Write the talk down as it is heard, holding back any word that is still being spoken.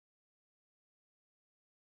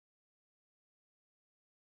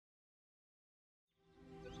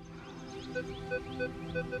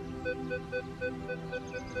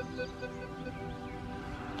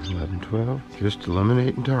11, 12. Just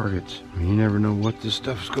eliminating targets. I mean, you never know what this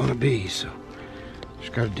stuff's gonna be, so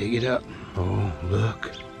just gotta dig it up. Oh,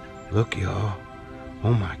 look. Look, y'all.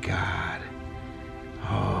 Oh my God.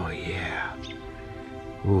 Oh yeah.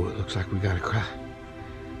 Ooh, it looks like we got a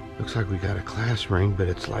class ring, but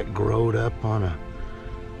it's like growed up on a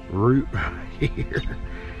root right here.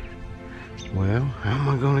 Well, how am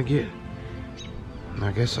I gonna get?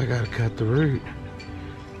 I guess I gotta cut the root.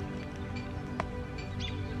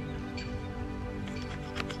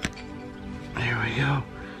 There we go.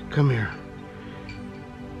 Come here.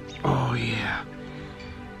 Oh yeah.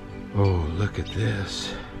 Oh, look at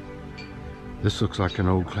this. This looks like an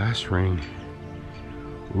old class ring.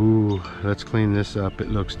 Ooh, let's clean this up. It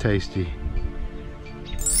looks tasty.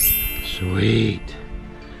 Sweet.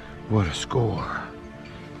 What a score.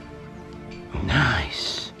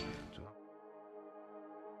 Nice.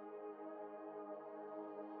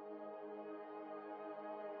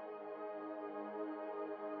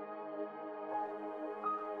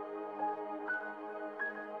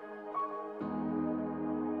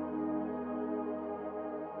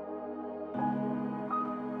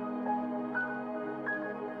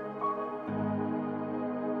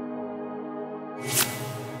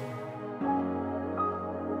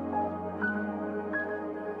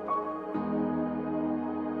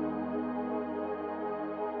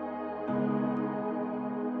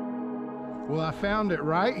 Well, I found it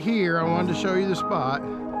right here. I wanted to show you the spot.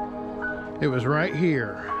 It was right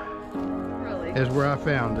here. Really? Is where I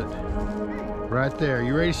found it. Right there.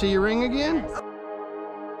 You ready to see your ring again?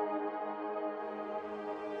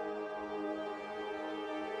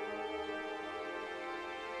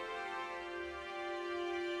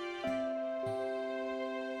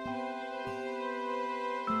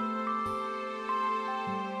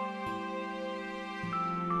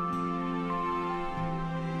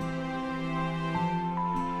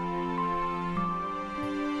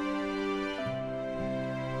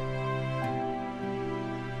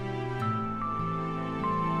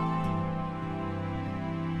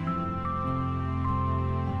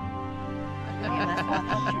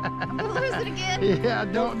 We'll lose it again. Yeah,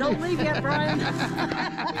 don't leave yet, Brian.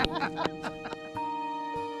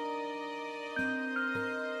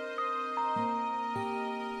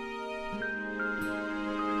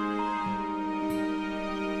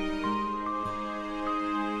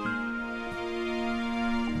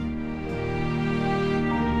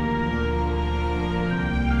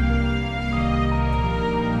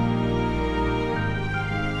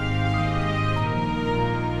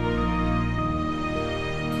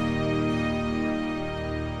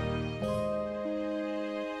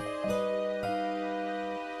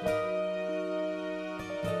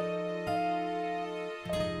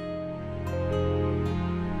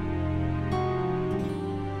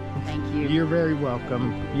 Thank you. You're very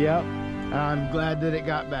welcome. Yep. I'm glad that it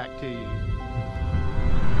got back to you.